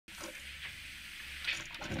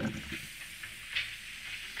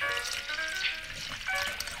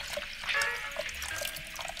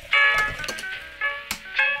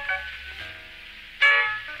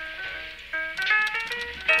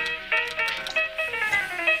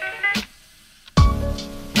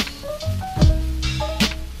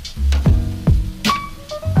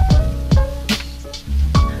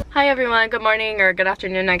everyone, good morning or good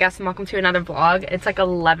afternoon I guess, and welcome to another vlog. It's like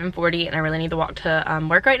 11:40 and I really need to walk to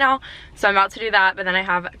work right now, so I'm about to do that, but then I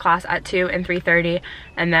have class at 2 and 3:30,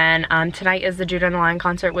 and then tonight is the Judah and the Lion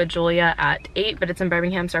concert with Julia at 8, but it's in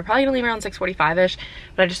Birmingham, so I'm probably gonna leave around 6:45ish,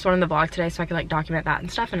 but I just wanted the vlog today so I could like document that and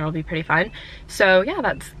stuff, and it'll be pretty fun. So yeah,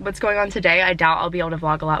 that's what's going on today. I doubt I'll be able to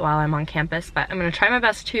vlog a lot while I'm on campus, but I'm gonna try my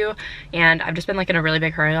best to, and I've just been like in a really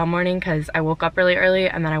big hurry all morning because I woke up really early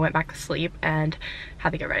and then I went back to sleep and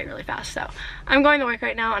had to get ready really fast. So I'm going to work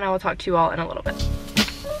right now and I will talk to you all in a little bit.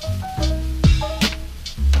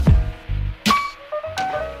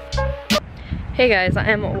 Hey guys, I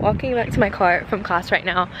am walking back to my car from class right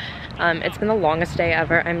now. It's been the longest day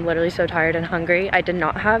ever. I'm literally so tired and hungry. I did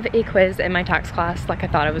not have a quiz in my tax class like I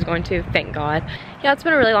thought I was going to, thank God. Yeah, it's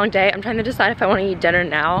been a really long day. I'm trying to decide if I want to eat dinner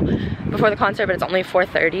now before the concert, but it's only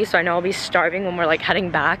 4:30, so I know I'll be starving when we're like heading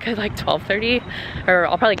back at like 12:30, or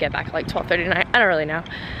I'll probably get back at like 12:30 tonight. I don't really know.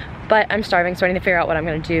 But I'm starving, so I need to figure out what I'm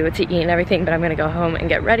gonna do to eat and everything, but I'm gonna go home and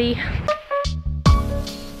get ready.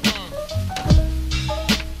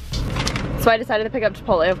 So I decided to pick up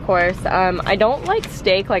Chipotle, of course. I don't like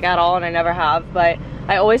steak like at all, and I never have, but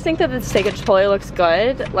I always think that the steak at Chipotle looks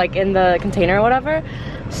good, like in the container or whatever.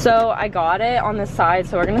 So I got it on the side,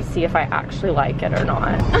 so we're gonna see if I actually like it or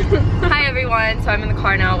not. Hi everyone, so I'm in the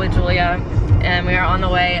car now with Julia, and we are on the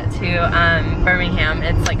way to Birmingham.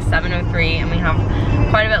 It's like 7:03 and we have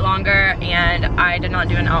quite a bit longer, and I did not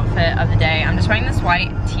do an outfit of the day. I'm just wearing this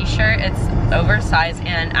white t-shirt. It's oversized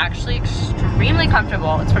and actually extremely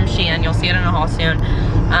comfortable. It's from Shein. You'll see it in a haul soon.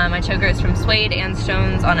 My choker is from Suede and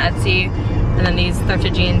Stones on Etsy, and then these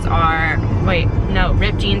thrifted jeans are, wait, no,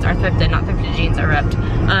 ripped jeans are thrifted, not thrifted jeans are ripped.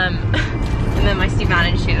 And then my Steve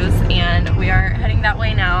Madden shoes, and we are heading that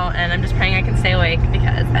way now, and I'm just praying I can stay awake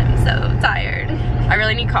because I'm so tired. I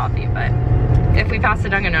really need coffee, but if we pass the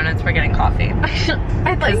Dunkin' Donuts, we're getting coffee.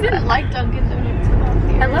 I thought you didn't like Dunkin' Donuts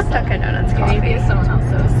coffee. I love Dunkin' Donuts coffee. Maybe if someone else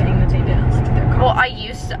that was saying that they didn't like their coffee. Well, I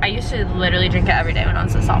used to literally drink it every day when I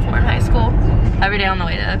was a sophomore in high school. Every day on the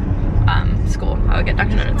way to school, I would get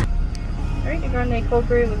Dunkin' Donuts. Alright, you're grande cold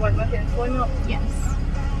brew with white muffin and soy milk. Yes.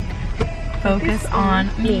 Focus on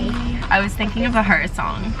me. I was thinking of the Her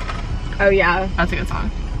song. Oh yeah. That's a good song.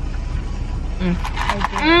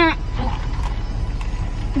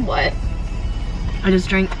 What? I just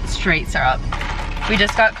drank straight syrup. We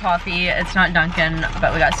just got coffee. It's not Dunkin',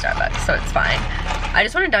 but we got Starbucks, so it's fine. I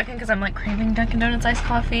just wanted Dunkin' because I'm like craving Dunkin' Donuts iced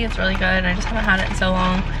coffee. It's really good, and I just haven't had it in so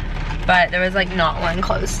long. But there was like not one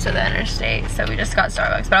close to the interstate, so we just got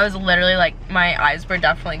Starbucks. But I was literally like, my eyes were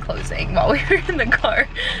definitely closing while we were in the car.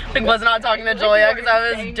 Like, was not talking to Julia because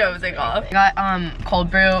I was dozing off. I got cold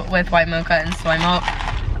brew with white mocha and soy milk,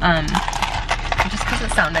 just because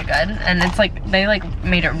it sounded good. And it's like, they like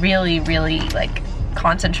made it really, really like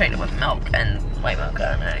concentrated with milk and white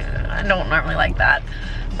mocha, and I don't normally like that.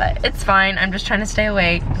 But it's fine, I'm just trying to stay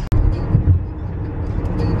awake.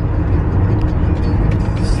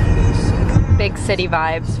 Big city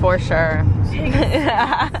vibes for sure.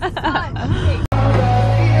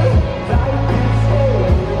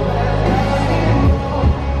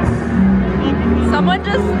 Someone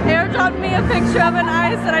just airdropped me a picture of an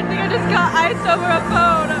ice, and I think I just got ice over a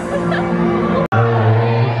phone.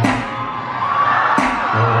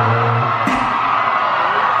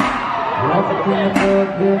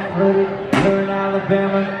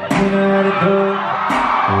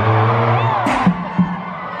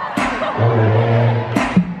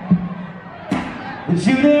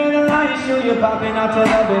 You there the light show you popping out to the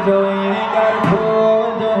window, and you ain't got a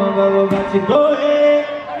door, but you go ahead.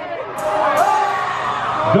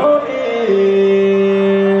 Go ahead.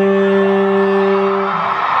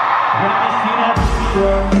 Let me see that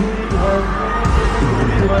work.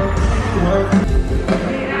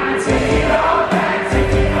 Take it all back,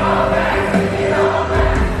 take it all back, take it all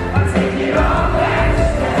back. I'll take it all back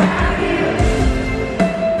just to have you.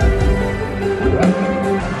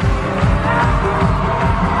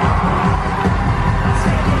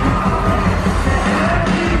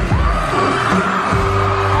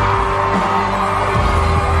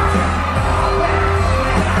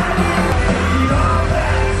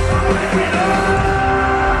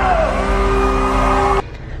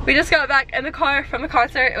 We just got back in the car from the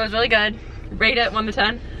concert. It was really good. Rate it 1 to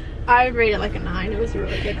 10. I would rate it like a 9. It was a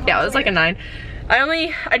really good concert. Yeah, it was like a 9.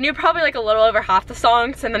 I knew probably like a little over half the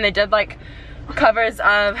songs, and then they did like covers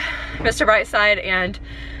of Mr. Brightside and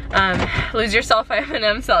Lose Yourself by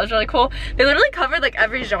Eminem, so that was really cool. They literally covered like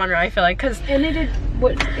every genre, I feel like, cause and they did,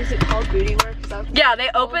 what is it called, booty work? Is that yeah, they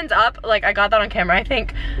opened up, like I got that on camera, I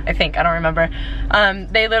think, I don't remember.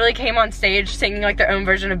 They literally came on stage singing like their own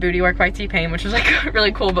version of Booty Work by T-Pain, which was like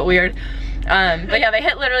really cool but weird. But yeah, they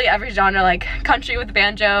hit literally every genre, like country with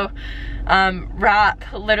banjo, rap,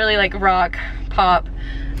 literally like rock, pop,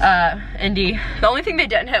 indie. The only thing they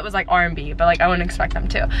didn't hit was like R&B, but like I wouldn't expect them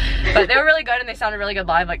to. But they were really good and they sounded really good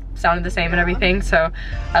live, like sounded the same and everything. So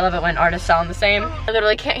I love it when artists sound the same. I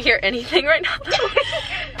literally can't hear anything right now.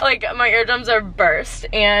 Like my eardrums are burst,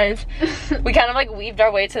 and we kind of like weaved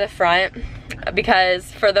our way to the front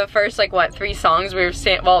because for the first like what 3 songs we were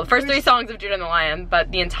well, the first 3 songs of Judah and the Lion,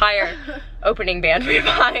 but the entire opening band we were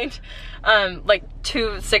behind like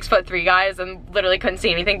 2 6'3" guys and literally couldn't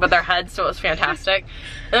see anything but their heads, so it was fantastic.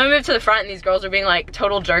 And then we moved to the front and these girls were being like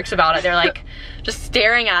total jerks about it. They're like just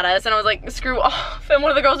staring at us and I was like, screw off. And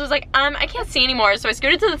one of the girls was like, I can't see anymore, so I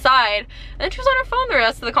scooted to the side and then she was on her phone the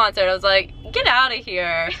rest of the concert. I was like, get out of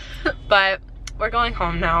here. But we're going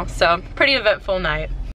home now, so pretty eventful night.